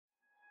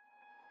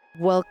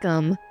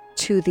Welcome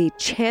to the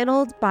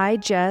Channeled by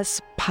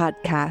Jess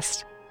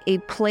podcast, a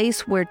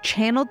place where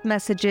channeled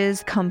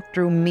messages come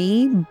through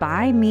me,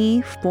 by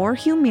me, for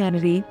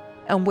humanity,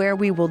 and where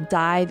we will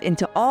dive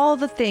into all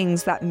the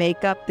things that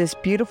make up this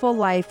beautiful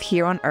life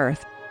here on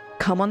Earth.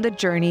 Come on the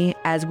journey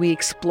as we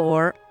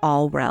explore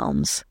all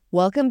realms.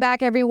 Welcome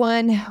back,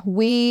 everyone.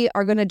 We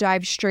are going to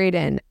dive straight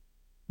in.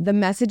 The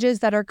messages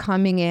that are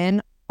coming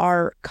in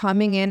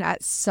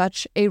at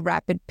such a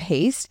rapid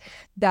pace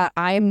that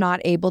I am not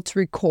able to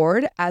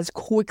record as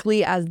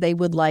quickly as they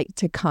would like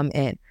to come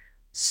in.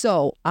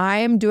 So I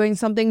am doing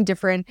something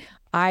different.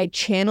 I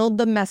channeled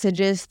the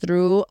messages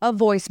through a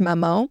voice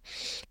memo,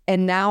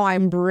 and now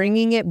I'm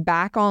bringing it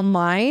back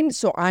online.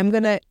 So I'm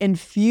going to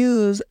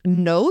infuse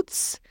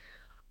notes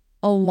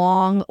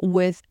along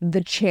with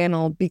the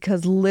channel,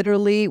 because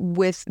literally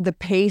with the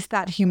pace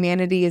that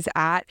humanity is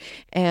at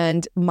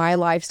and my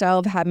lifestyle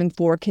of having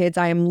 4 kids,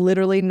 I am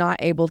literally not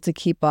able to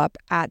keep up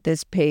at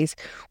this pace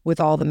with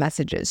all the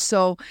messages.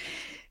 So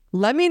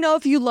let me know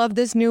if you love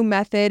this new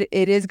method.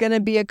 It is going to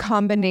be a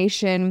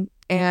combination,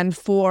 and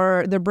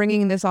they're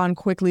bringing this on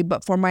quickly,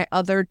 but for my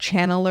other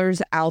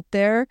channelers out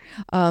there,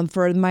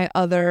 for my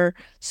other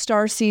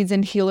star seeds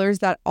and healers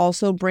that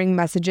also bring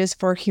messages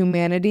for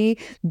humanity,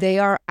 they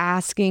are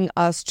asking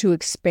us to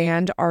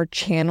expand our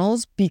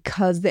channels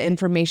because the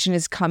information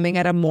is coming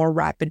at a more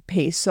rapid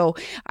pace. So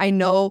I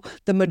know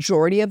the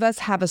majority of us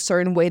have a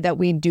certain way that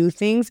we do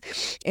things,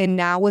 and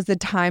now is the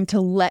time to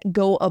let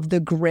go of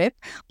the grip,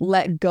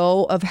 let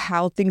go of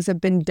how things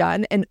have been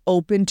done, and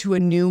open to a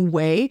new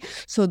way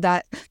so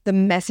that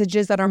the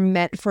messages that are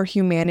meant for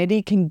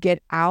humanity can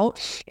get out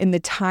in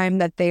the time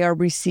that they are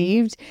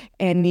received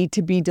and need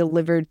to be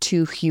delivered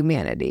to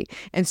humanity.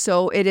 And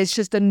so it is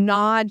just a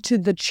nod to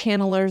the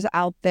channelers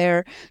out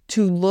there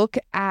to look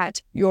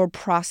at your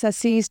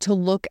processes, to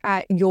look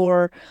at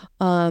your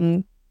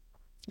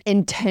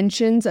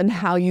intentions and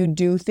how you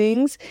do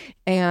things,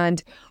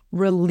 and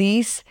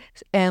release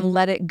and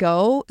let it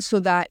go so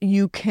that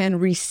you can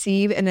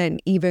receive in an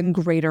even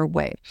greater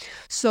way.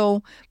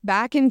 So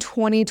back in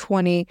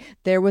 2020,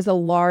 there was a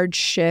large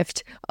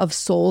shift of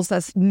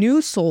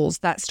new souls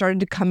that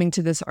started coming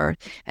to this earth.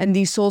 And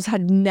these souls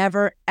had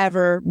never,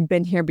 ever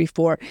been here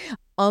before.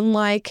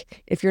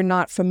 Unlike, if you're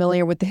not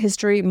familiar with the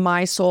history,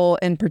 my soul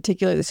in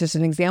particular, this is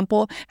an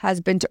example, has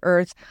been to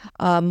Earth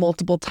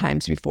multiple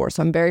times before.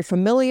 So I'm very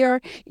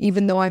familiar,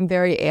 even though I'm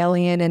very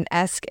alien and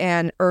esque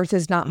and Earth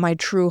is not my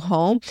true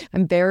home.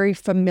 I'm very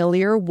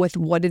familiar with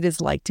what it is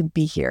like to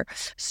be here.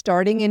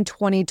 Starting in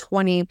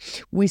 2020,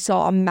 we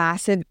saw a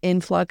massive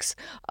influx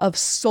of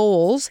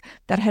souls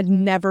that had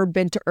never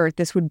been to Earth.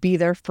 This would be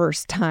their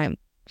first time.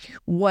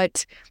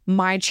 What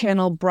my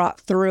channel brought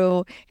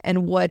through,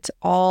 and what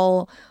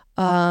all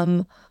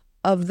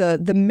of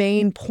the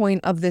main point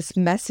of this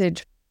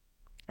message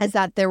is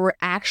that there were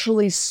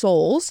actually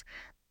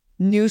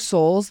new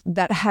souls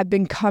that had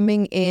been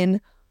coming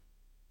in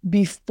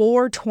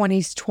before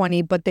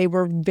 2020, but they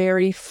were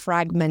very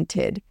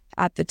fragmented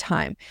at the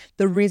time.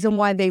 The reason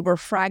why they were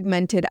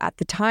fragmented at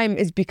the time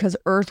is because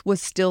Earth was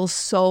still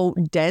so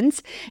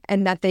dense,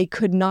 and that they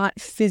could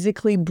not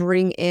physically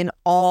bring in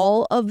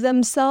all of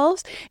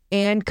themselves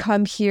and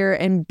come here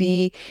and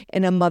be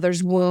in a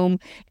mother's womb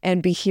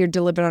and be here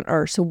delivered on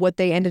Earth. So what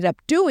they ended up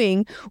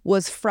doing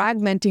was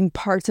fragmenting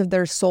parts of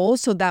their soul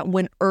so that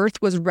when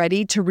Earth was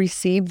ready to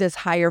receive this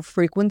higher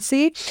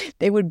frequency,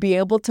 they would be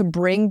able to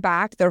bring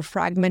back their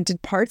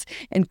fragmented parts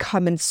and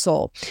come in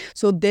soul.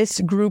 So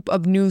this group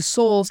of new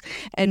souls,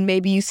 and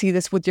maybe you see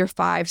this with your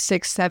 5,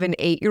 6, 7,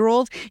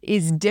 8-year-old,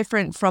 is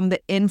different from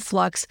the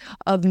influx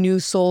of new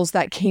souls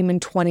that came in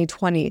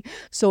 2020.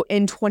 So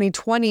in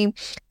 2020,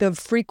 the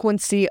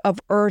frequency of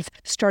Earth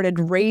started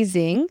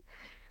raising.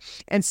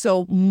 And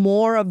so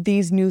more of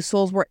these new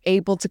souls were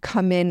able to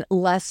come in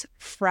less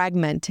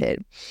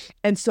fragmented.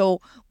 And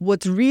so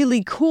what's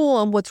really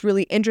cool and what's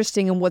really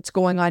interesting and what's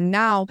going on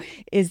now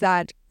is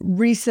that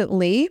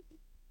recently,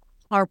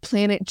 our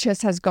planet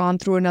just has gone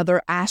through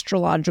another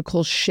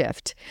astrological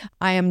shift.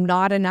 I am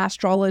not an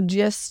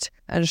astrologist.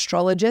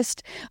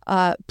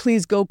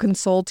 Please go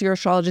consult your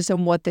astrologist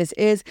on what this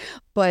is.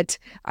 But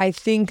I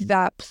think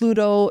that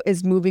Pluto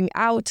is moving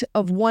out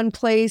of one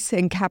place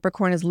and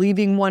Capricorn is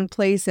leaving one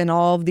place, and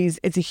all of these,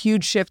 it's a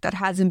huge shift that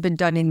hasn't been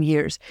done in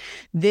years.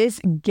 This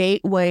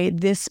gateway,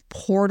 this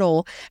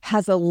portal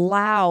has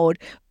allowed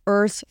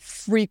Earth's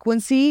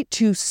frequency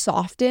to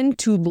soften,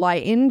 to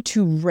lighten,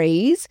 to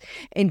raise,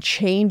 and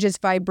change its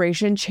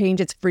vibration,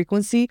 change its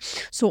frequency.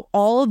 So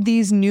all of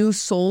these new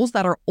souls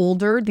that are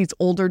older, these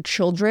older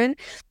children,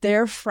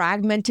 their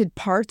fragmented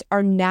parts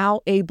are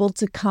now able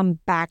to come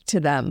back to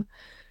them.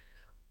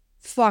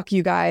 Fuck,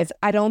 you guys.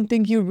 I don't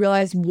think you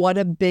realize what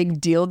a big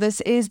deal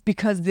this is,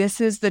 because this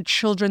is the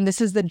children,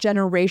 this is the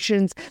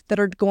generations that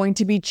are going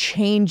to be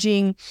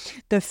changing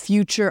the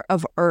future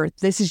of Earth.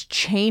 This is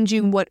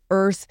changing what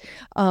Earth's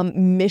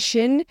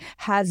mission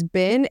has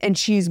been, and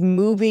she's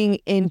moving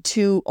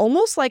into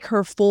almost like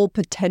her full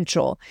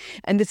potential.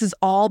 And this is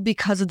all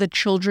because of the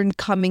children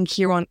coming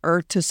here on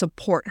Earth to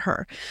support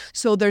her.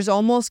 So there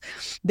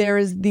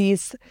is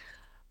these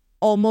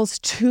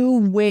almost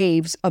 2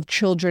 waves of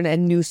children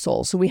and new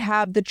souls. So we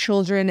have the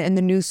children and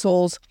the new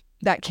souls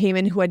that came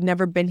in who had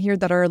never been here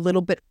that are a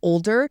little bit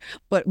older,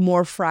 but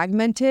more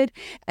fragmented.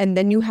 And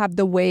then you have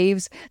the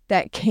waves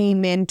that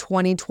came in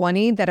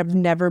 2020 that have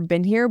never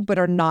been here, but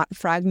are not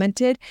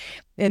fragmented.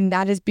 And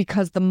that is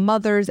because the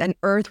mothers and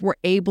earth were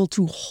able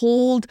to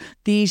hold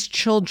these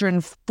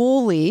children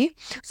fully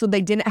so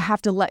they didn't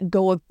have to let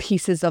go of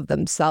pieces of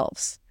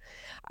themselves.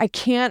 I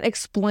can't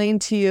explain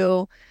to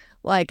you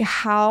like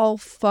how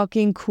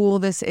fucking cool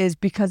this is,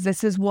 because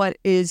this is what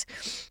is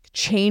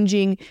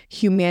changing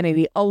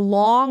humanity,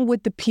 along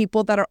with the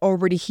people that are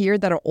already here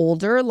that are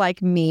older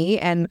like me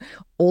and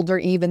older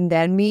even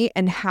than me,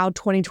 and how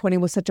 2020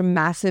 was such a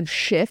massive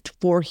shift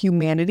for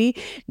humanity.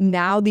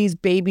 Now these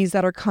babies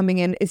that are coming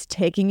in is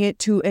taking it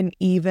to an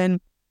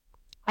even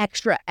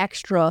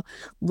extra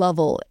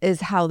level, is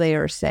how they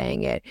are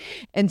saying it.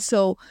 And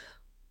so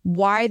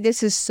why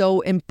this is so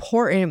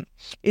important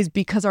is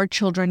because our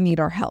children need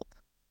our help.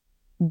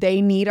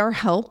 They need our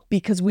help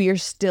because we are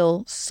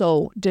still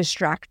so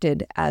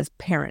distracted as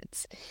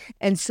parents.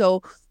 And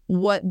so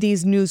what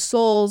these new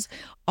souls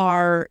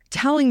are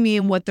telling me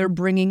and what they're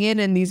bringing in,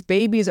 and these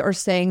babies are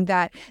saying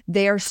that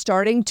they are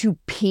starting to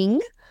ping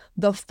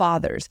the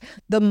fathers.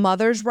 The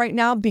mothers right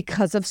now,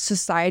 because of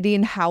society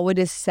and how it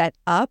is set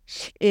up,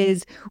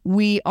 is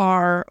we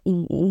are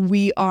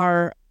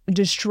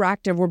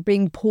distracted. We're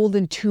being pulled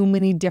in too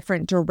many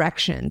different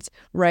directions,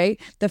 right?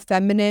 The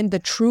feminine, the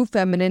true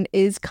feminine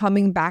is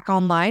coming back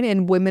online,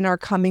 and women are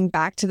coming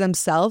back to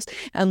themselves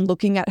and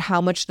looking at how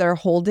much they're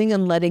holding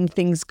and letting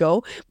things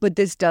go. But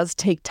this does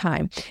take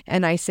time.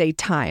 And I say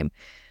time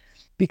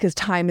because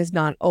time is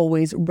not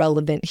always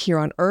relevant here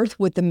on earth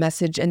with the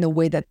message and the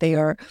way that they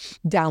are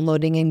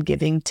downloading and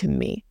giving to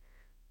me.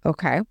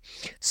 Okay.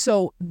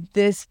 So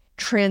this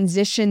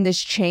transition, this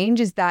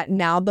change is that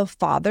now the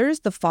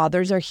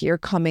fathers are here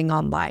coming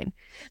online.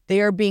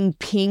 They are being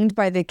pinged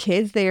by the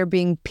kids. They are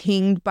being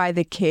pinged by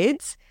the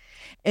kids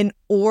in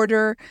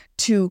order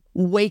to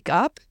wake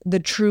up the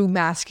true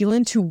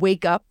masculine,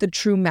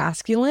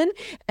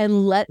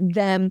 and let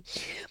them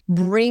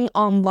bring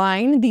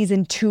online these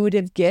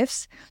intuitive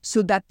gifts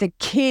so that the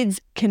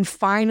kids can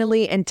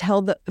finally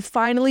tell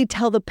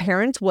the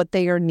parents what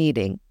they are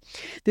needing.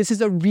 This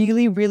is a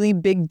really, really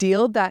big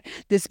deal that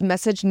this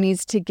message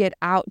needs to get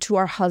out to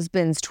our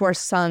husbands, to our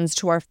sons,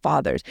 to our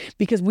fathers,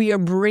 because we are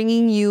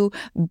bringing you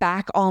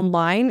back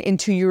online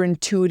into your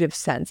intuitive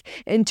sense.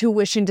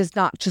 Intuition does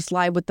not just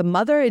lie with the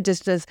mother. It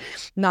just does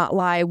not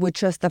lie with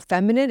just the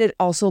feminine. It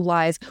also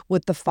lies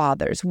with the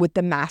fathers, with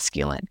the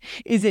masculine.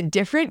 Is it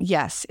different?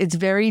 Yes, it's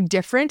very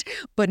different,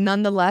 but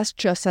nonetheless,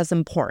 just as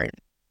important.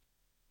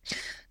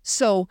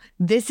 So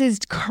this is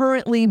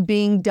currently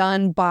being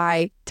done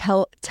by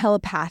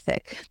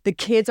telepathic. The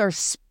kids are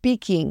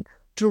speaking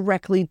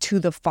directly to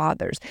the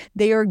fathers.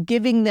 They are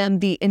giving them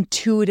the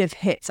intuitive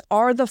hits.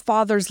 Are the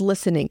fathers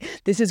listening?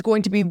 This is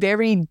going to be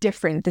very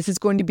different. This is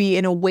going to be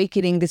an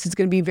awakening. This is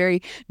going to be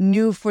very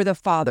new for the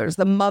fathers.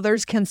 The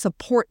mothers can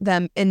support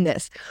them in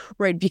this,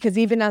 right? Because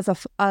even as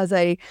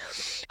a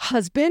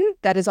husband,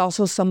 that is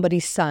also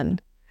somebody's son.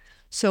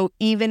 So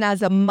even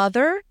as a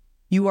mother,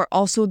 you are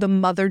also the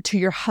mother to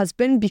your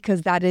husband,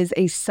 because that is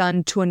a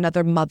son to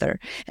another mother.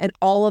 And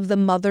all of the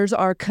mothers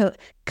are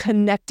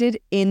connected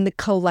in the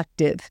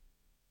collective.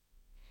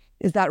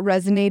 Is that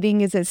resonating?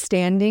 Is it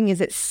standing?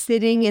 Is it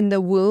sitting in the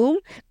womb?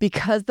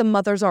 Because the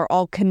mothers are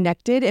all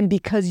connected, and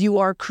because you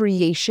are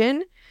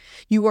creation,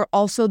 you are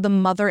also the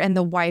mother and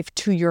the wife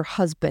to your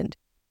husband,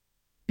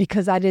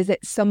 because that is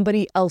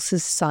somebody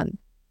else's son.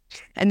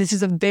 And this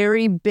is a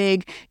very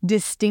big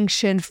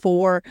distinction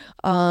for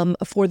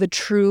the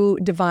true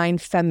divine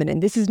feminine.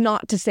 This is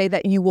not to say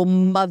that you will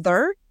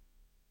mother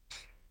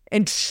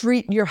and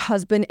treat your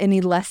husband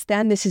any less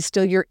than. This is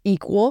still your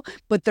equal,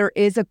 but there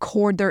is a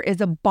cord, there is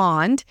a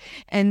bond,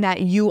 and that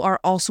you are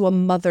also a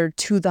mother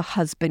to the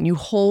husband. You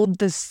hold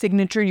the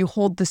signature, you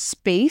hold the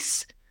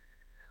space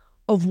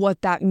of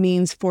what that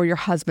means for your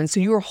husband.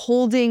 So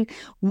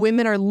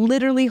women are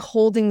literally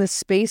holding the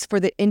space for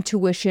the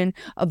intuition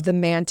of the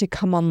man to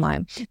come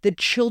online. The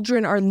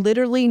children are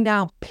literally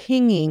now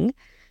pinging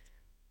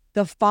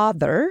the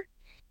father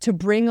to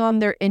bring on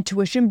their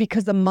intuition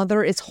because the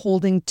mother is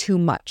holding too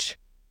much.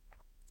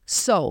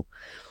 So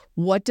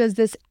what does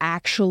this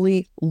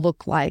actually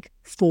look like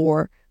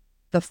for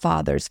the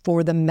fathers,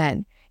 for the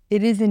men?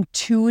 It is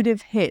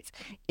intuitive hits.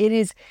 It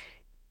is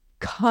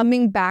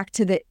coming back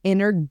to the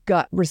inner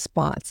gut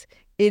response.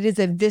 It is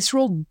a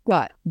visceral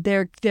gut.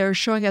 They're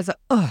showing us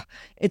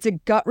it's a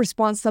gut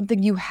response,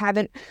 something you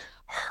haven't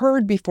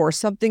heard before,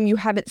 something you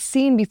haven't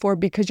seen before,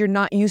 because you're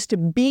not used to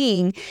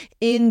being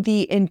in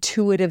the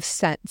intuitive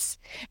sense.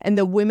 And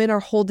the women are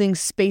holding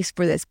space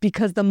for this,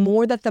 because the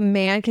more that the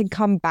man can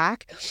come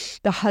back,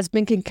 the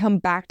husband can come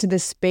back to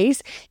this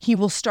space, he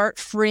will start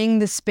freeing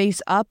the space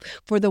up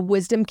for the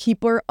wisdom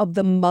keeper of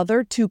the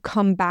mother to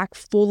come back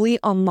fully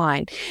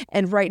online.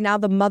 And right now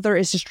the mother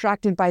is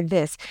distracted by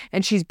this,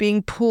 and she's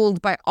being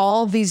pulled by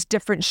all these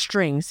different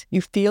strings.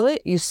 You feel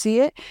it, you see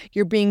it,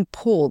 you're being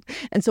pulled.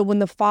 And so when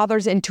the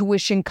father's intuition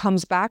intuition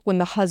comes back, when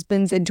the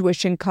husband's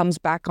intuition comes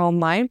back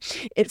online,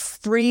 it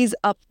frees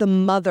up the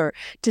mother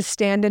to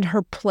stand in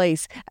her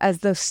place as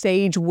the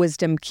sage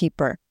wisdom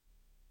keeper.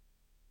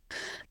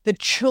 The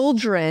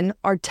children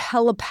are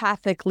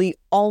telepathically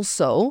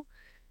also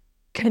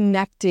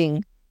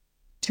connecting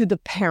to the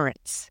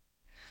parents.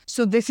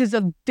 So this is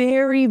a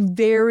very,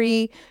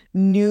 very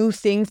new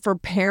thing for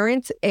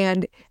parents,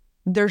 and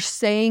they're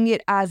saying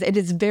it as it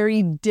is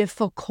very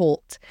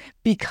difficult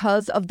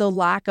because of the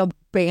lack of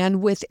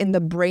bandwidth in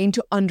the brain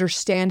to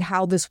understand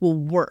how this will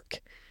work.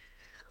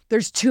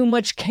 There's too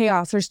much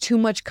chaos. There's too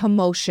much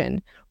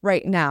commotion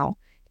right now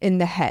in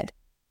the head.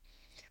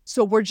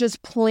 So we're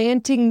just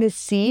planting the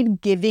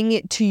seed, giving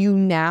it to you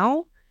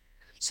now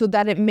so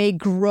that it may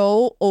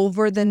grow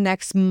over the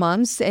next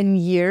months and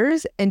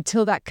years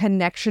until that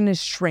connection is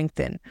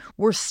strengthened.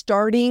 We're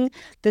starting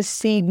the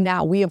seed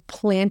now. We have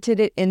planted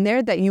it in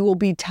there that you will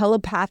be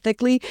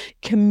telepathically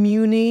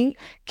communicating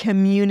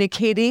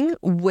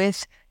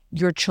with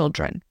your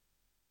children.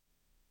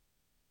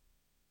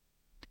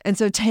 And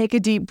so take a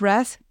deep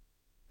breath,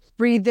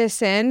 breathe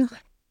this in.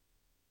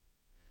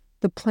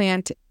 The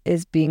plant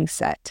is being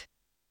set.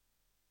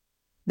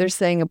 They're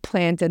saying a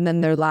plant and then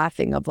they're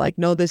laughing of like,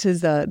 no, this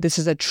is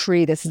a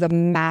tree. This is a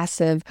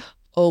massive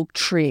oak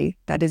tree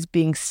that is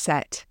being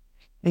set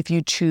if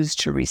you choose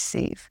to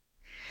receive.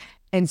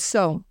 And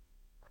so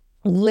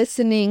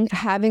listening,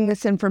 having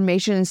this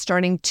information and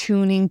starting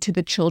tuning to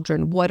the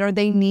children. What are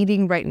they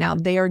needing right now?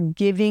 They are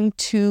giving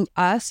to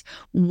us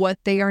what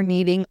they are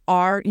needing.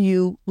 Are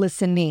you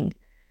listening?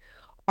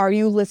 Are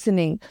you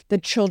listening? The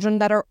children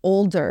that are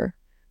older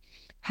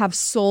have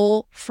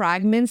soul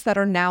fragments that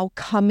are now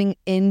coming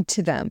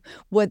into them.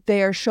 What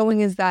they are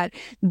showing is that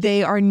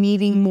they are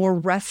needing more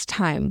rest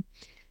time.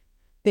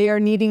 They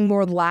are needing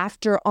more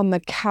laughter on the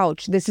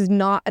couch. This is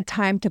not a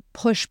time to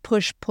push,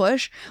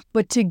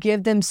 but to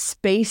give them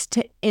space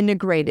to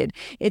integrate it.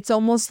 It's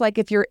almost like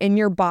if you're in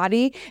your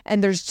body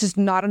and there's just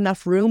not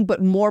enough room,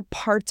 but more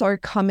parts are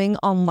coming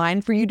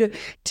online for you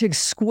to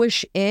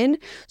squish in.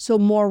 So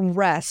more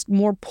rest,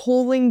 more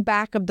pulling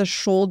back of the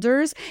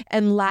shoulders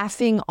and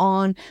laughing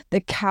on the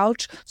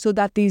couch so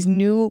that these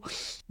that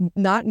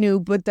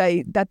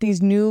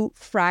these new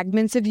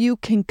fragments of you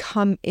can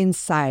come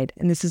inside.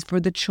 And this is for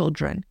the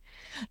children.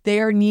 They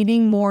are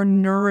needing more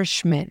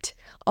nourishment,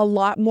 a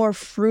lot more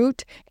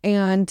fruit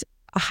and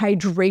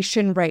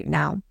hydration right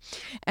now.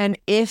 And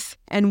if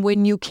and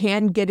when you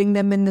can, getting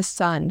them in the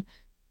sun,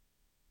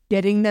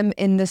 letting them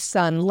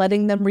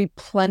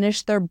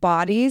replenish their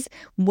bodies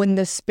when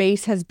the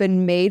space has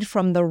been made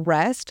from the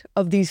rest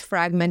of these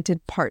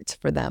fragmented parts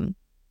for them.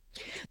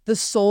 The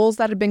souls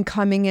that have been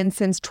coming in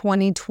since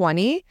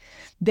 2020,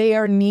 they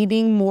are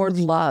needing more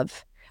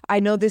love. I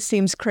know this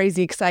seems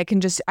crazy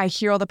because I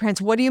hear all the parents,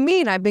 what do you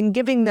mean? I've been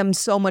giving them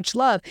so much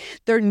love.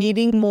 They're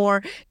needing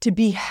more to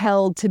be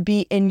held, to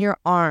be in your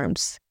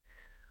arms.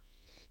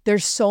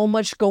 There's so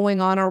much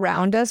going on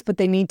around us, but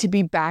they need to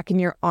be back in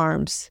your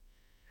arms.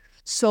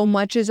 So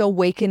much is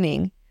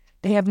awakening.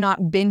 They have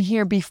not been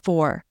here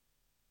before.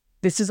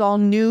 This is all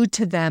new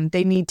to them.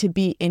 They need to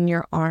be in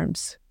your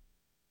arms.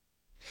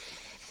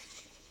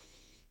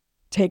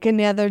 Take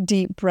another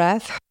deep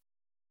breath.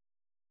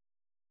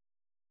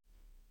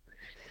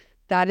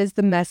 That is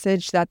the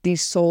message that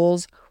these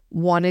souls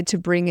wanted to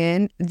bring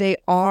in. They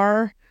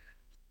are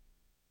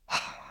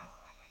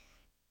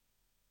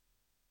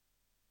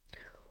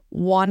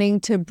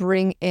wanting to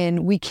bring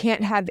in. We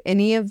can't have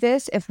any of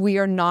this if we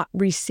are not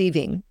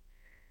receiving.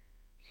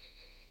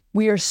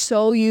 We are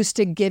so used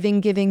to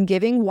giving.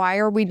 Why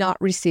are we not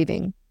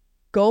receiving?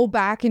 Go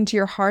back into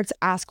your hearts,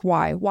 ask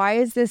why. Why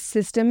is this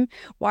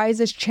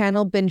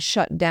channel been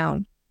shut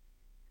down?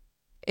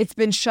 It's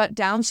been shut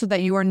down so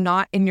that you are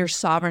not in your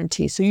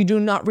sovereignty, so you do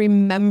not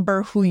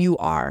remember who you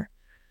are.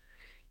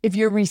 If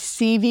your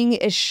receiving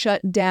is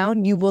shut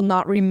down, you will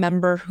not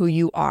remember who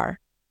you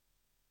are.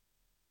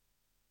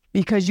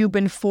 Because you've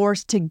been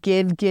forced to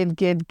give.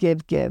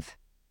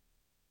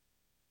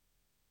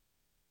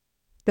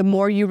 The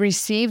more you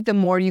receive, the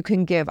more you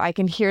can give. I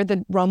can hear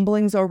the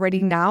rumblings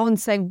already now and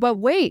saying, but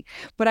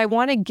I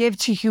want to give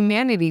to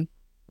humanity.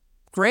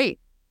 Great.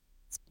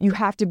 You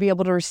have to be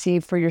able to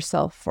receive for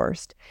yourself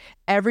first.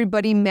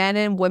 Everybody, men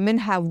and women,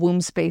 have womb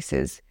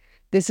spaces.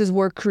 This is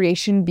where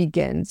creation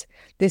begins.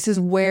 This is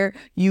where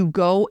you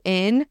go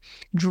in,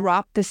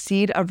 drop the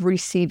seed of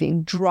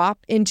receiving,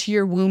 drop into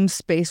your womb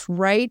space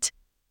right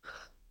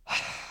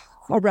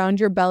around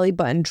your belly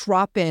button.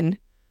 Drop in.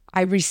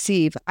 I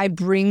receive. I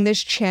bring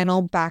this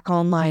channel back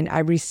online. I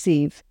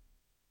receive.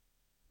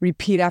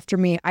 Repeat after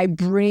me. I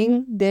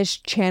bring this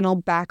channel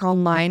back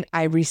online.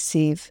 I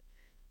receive.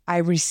 I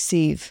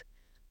receive.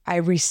 I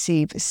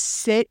receive.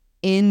 Sit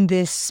in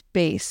this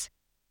space.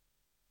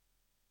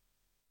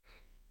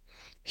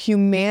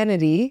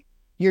 Humanity,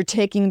 you're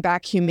taking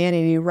back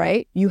humanity,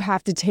 right? You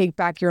have to take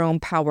back your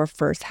own power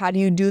first. How do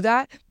you do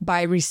that?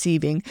 By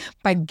receiving,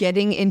 by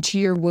getting into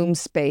your womb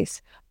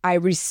space. I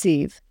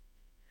receive.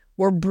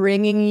 We're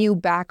bringing you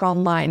back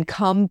online.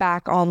 Come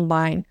back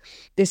online.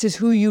 This is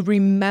who you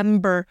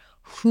remember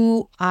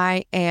who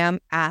I am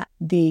at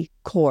the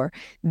core.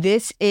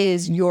 This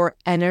is your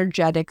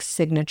energetic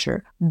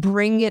signature.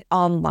 Bring it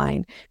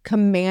online.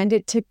 Command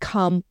it to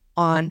come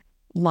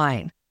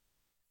online.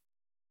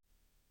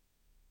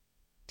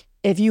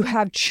 If you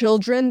have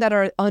children that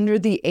are under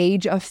the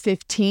age of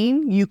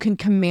 15, you can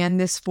command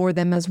this for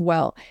them as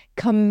well.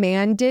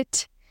 Command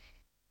it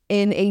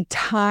in a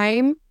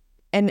time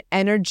and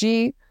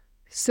energy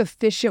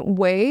sufficient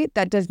way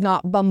that does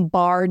not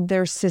bombard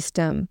their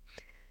system,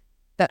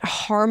 that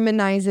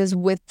harmonizes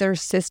with their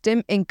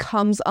system and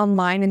comes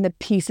online in the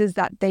pieces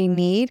that they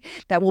need,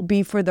 that will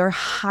be for their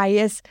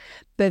highest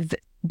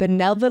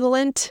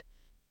benevolent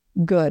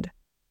good.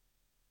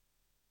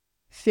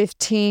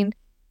 15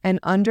 and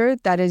under,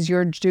 that is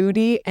your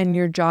duty and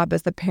your job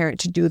as the parent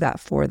to do that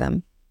for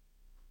them.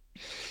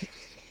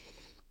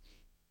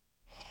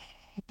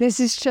 This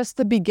is just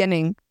the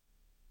beginning.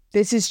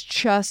 This is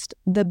just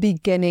the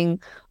beginning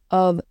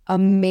of a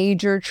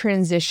major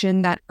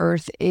transition that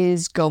Earth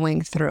is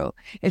going through.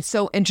 It's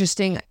so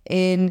interesting.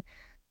 In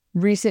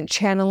recent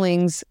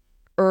channelings,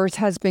 Earth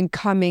has been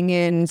coming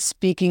in,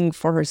 speaking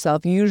for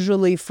herself.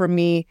 Usually for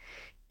me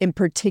in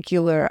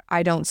particular,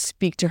 I don't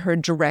speak to her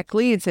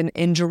directly. It's an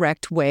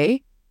indirect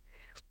way.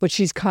 But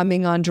she's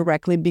coming on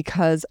directly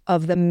because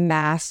of the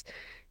mass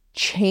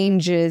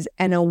changes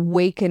and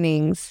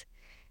awakenings,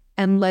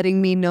 and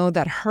letting me know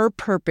that her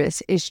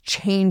purpose is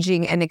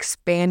changing and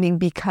expanding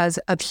because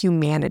of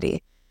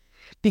humanity,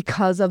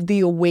 because of the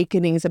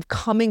awakenings of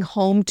coming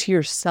home to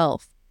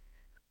yourself,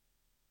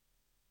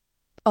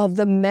 of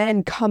the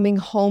men coming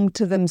home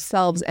to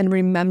themselves and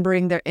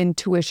remembering their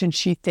intuition.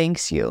 She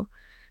thanks you.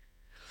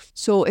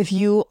 So if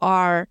you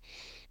are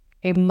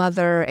a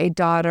mother, a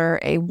daughter,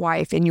 a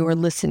wife, and you are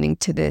listening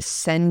to this,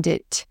 send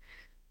it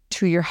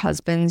to your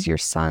husbands, your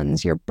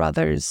sons, your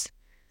brothers.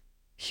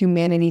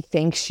 Humanity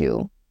thanks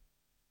you.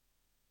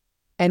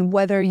 And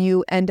whether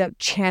you end up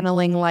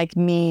channeling like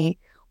me,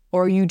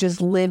 or you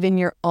just live in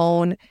your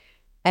own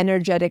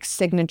energetic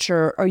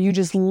signature, or you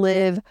just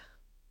live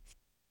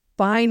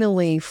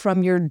finally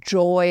from your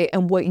joy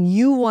and what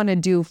you want to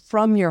do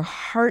from your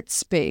heart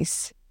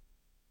space,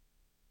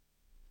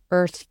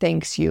 Earth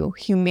thanks you.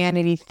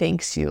 Humanity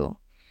thanks you.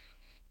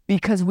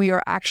 Because we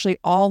are actually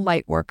all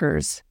light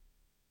workers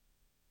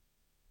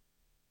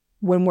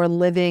when we're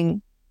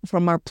living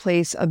from our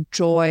place of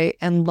joy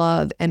and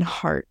love and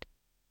heart.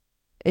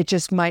 It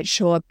just might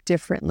show up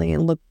differently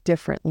and look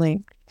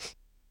differently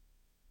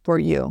for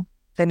you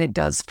than it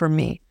does for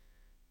me.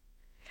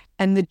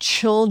 And the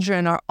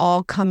children are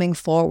all coming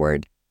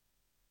forward,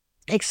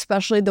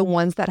 especially the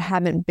ones that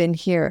haven't been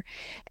here.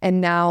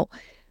 And now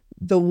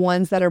the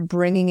ones that are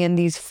bringing in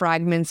these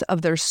fragments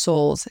of their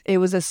souls. It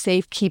was a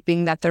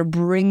safekeeping that they're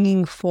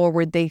bringing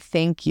forward. They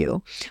thank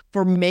you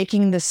for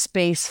making the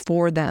space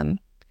for them,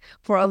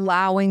 for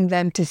allowing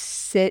them to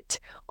sit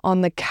on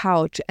the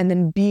couch and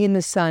then be in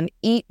the sun,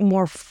 eat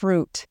more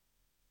fruit,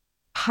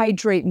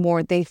 hydrate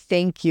more. They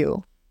thank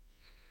you.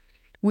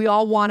 We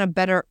all want a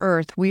better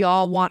Earth. We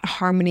all want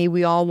harmony.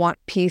 We all want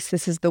peace.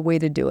 This is the way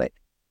to do it.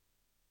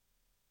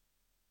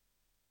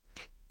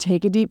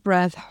 Take a deep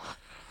breath.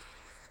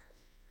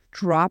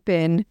 Drop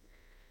in,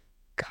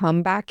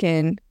 come back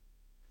in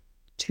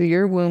to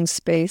your womb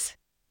space,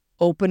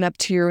 open up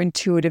to your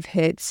intuitive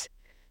hits.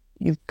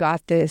 You've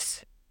got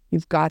this.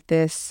 You've got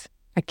this.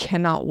 I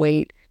cannot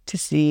wait to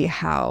see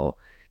how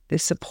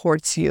this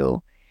supports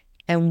you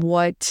and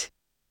what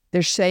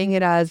they're saying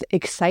it as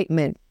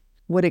excitement.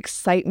 What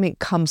excitement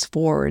comes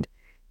forward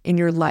in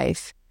your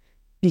life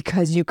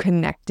because you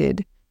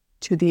connected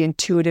to the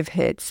intuitive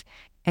hits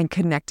and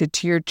connected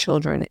to your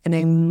children in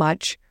a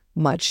much,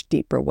 much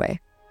deeper way.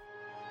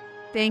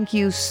 Thank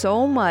you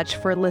so much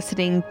for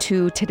listening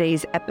to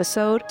today's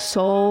episode.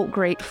 So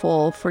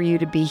grateful for you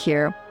to be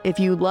here. If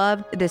you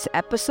loved this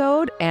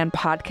episode and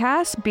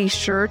podcast, be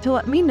sure to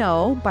let me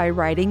know by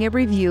writing a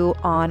review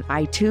on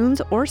iTunes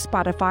or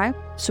Spotify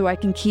so I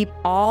can keep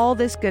all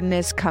this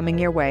goodness coming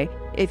your way.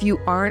 If you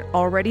aren't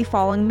already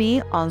following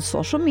me on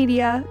social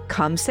media,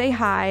 come say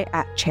hi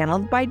at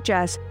Channeled by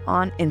Jess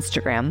on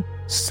Instagram.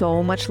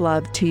 So much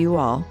love to you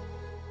all.